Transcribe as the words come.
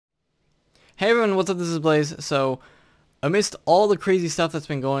Hey everyone, what's up? This is Blaze. So, amidst all the crazy stuff that's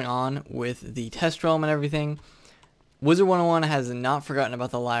been going on with the test realm and everything, Wizard101 has not forgotten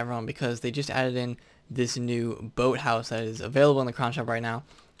about the live realm because they just added in this new boathouse that is available in the crown shop right now.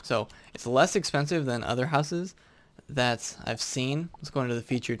 So, it's less expensive than other houses that I've seen. Let's go into the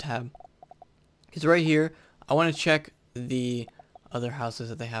feature tab. Because right here, I want to check the other houses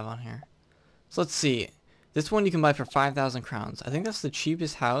that they have on here. So let's see. This one you can buy for 5,000 crowns. I think that's the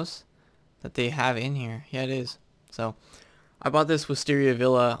cheapest house that they have in here. Yeah, it is. So I bought this Wisteria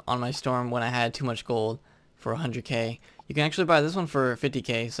Villa on my storm when I had too much gold for 100k. You can actually buy this one for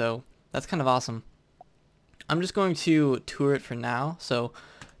 50k, so that's kind of awesome. I'm just going to tour it for now. So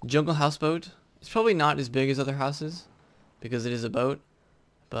Jungle Houseboat. It's probably not as big as other houses because it is a boat,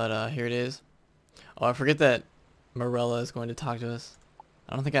 but here it is. Oh, I forget that Morella is going to talk to us.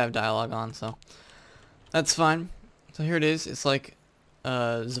 I don't think I have dialogue on, so that's fine. So here it is. It's like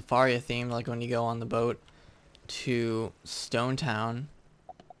Zafaria themed, like when you go on the boat to Stone Town.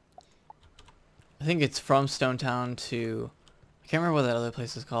 I think it's from Stone Town to, I can't remember what that other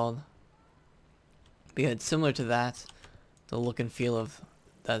place is called, but yeah, it's similar to that, the look and feel of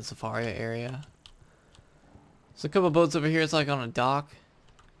that Zafaria area. There's a couple boats over here. It's like on a dock.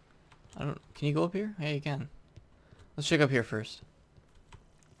 Can you go up here? Yeah, you can. Let's check up here first.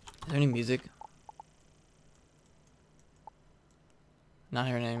 Is there any music? Not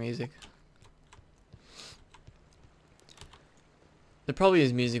hearing any music. There probably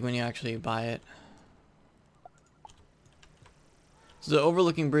is music when you actually buy it. So the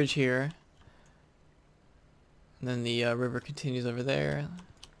overlooking bridge here. And then the river continues over there.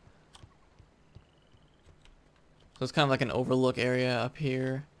 So it's kind of like an overlook area up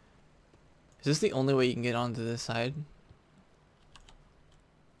here. Is this the only way you can get onto this side?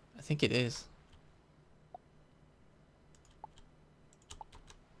 I think it is.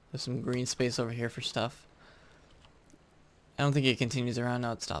 There's some green space over here for stuff. I don't think it continues around.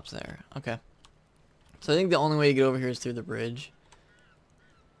 No, it stops there. Okay. So I think the only way you get over here is through the bridge.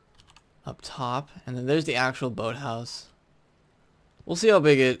 Up top. And then there's the actual boathouse. We'll see how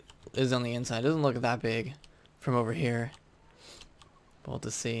big it is on the inside. It doesn't look that big from over here. But we'll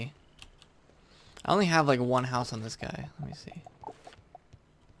just see. I only have like one house on this guy. Let me see.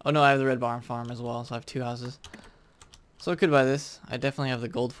 Oh no, I have the Red Barn Farm as well. So I have two houses. So I could buy this. I definitely have the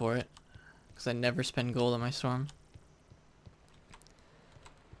gold for it, because I never spend gold on my storm.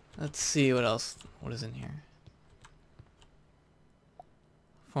 Let's see what else. What is in here?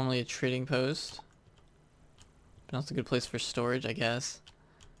 Formerly a trading post. But that's a good place for storage, I guess.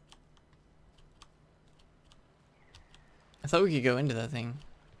 I thought we could go into that thing.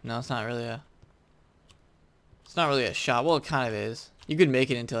 No, it's not really a... It's not really a shop. Well, it kind of is. You could make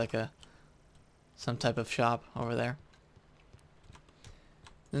it into like some type of shop over there.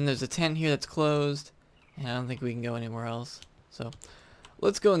 Then there's a tent here that's closed, and I don't think we can go anywhere else. So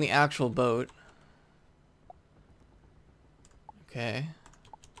let's go in the actual boat. Okay.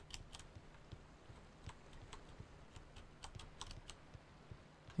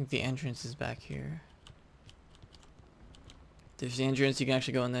 I think the entrance is back here. There's the entrance. You can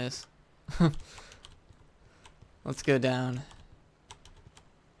actually go in this. Let's go down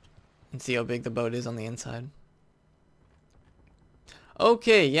and see how big the boat is on the inside.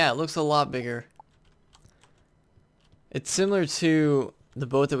 Okay, yeah, it looks a lot bigger. It's similar to the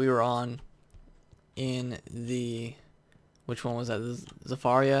boat that we were on in the... Which one was that? The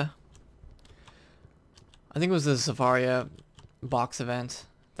Zafaria? I think it was the Zafaria box event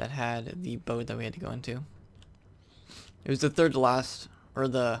that had the boat that we had to go into. It was the third to last, or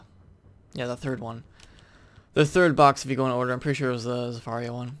the... Yeah, the third one. The third box if you go in order. I'm pretty sure it was the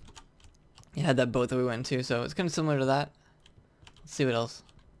Zafaria one. It had that boat that we went into, so it's kind of similar to that. Let's see what else.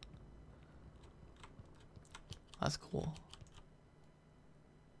 That's cool.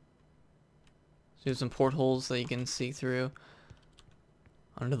 So you have some portholes that you can see through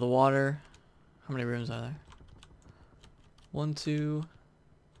under the water. How many rooms are there? 1, 2.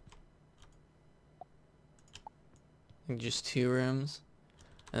 I think just 2 rooms.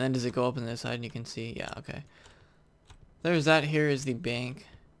 And then does it go up on this side and you can see? Yeah, okay. There's that. Here is the bank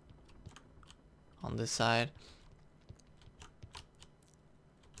on this side.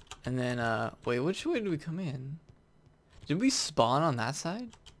 And then, wait, which way did we come in? Did we spawn on that side?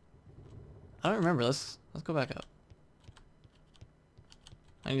 I don't remember. Let's go back up.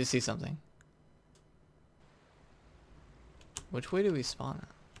 I need to see something. Which way did we spawn at?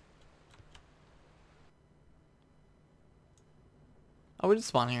 Oh, we did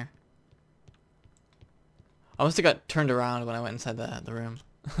spawn here. I must have got turned around when I went inside the room.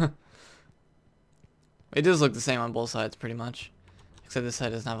 It does look the same on both sides, pretty much. Except this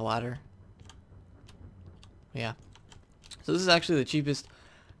side doesn't have a ladder. Yeah. So this is actually the cheapest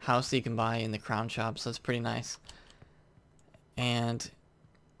house that you can buy in the crown shop, so that's pretty nice. And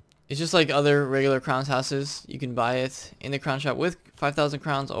it's just like other regular crowns houses. You can buy it in the crown shop with 5,000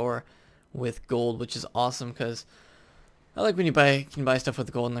 crowns or with gold, which is awesome because I like when you can buy stuff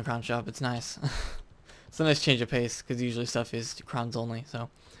with gold in the crown shop. It's nice. It's a nice change of pace because usually stuff is crowns only. So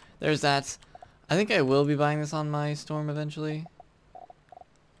there's that. I think I will be buying this on my storm eventually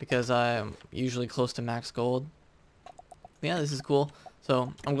because I'm usually close to max gold. But yeah, this is cool.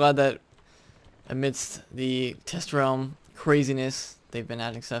 So I'm glad that amidst the test realm craziness, they've been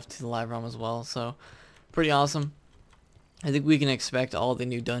adding stuff to the live realm as well. So pretty awesome. I think we can expect all the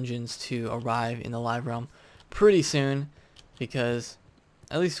new dungeons to arrive in the live realm pretty soon, because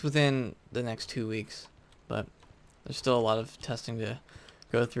at least within the next 2 weeks. But there's still a lot of testing to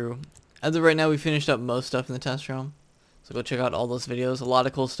go through. As of right now, we finished up most stuff in the test realm, so go check out all those videos. A lot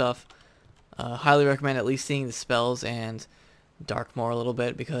of cool stuff. Highly recommend at least seeing the spells and Darkmoor a little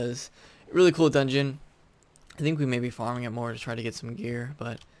bit, because really cool dungeon. I think we may be farming it more to try to get some gear,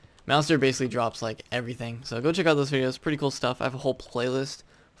 but Mouser basically drops like everything. So go check out those videos. Pretty cool stuff. I have a whole playlist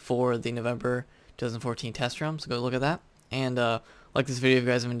for the November 2014 test realm, so go look at that. And like this video if you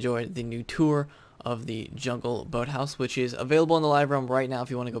guys have enjoyed the new tour of the Jungle Boathouse, which is available in the live realm right now if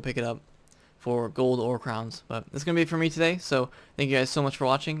you want to go pick it up for gold or crowns. But that's going to be it for me today, so thank you guys so much for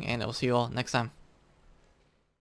watching, and I will see you all next time.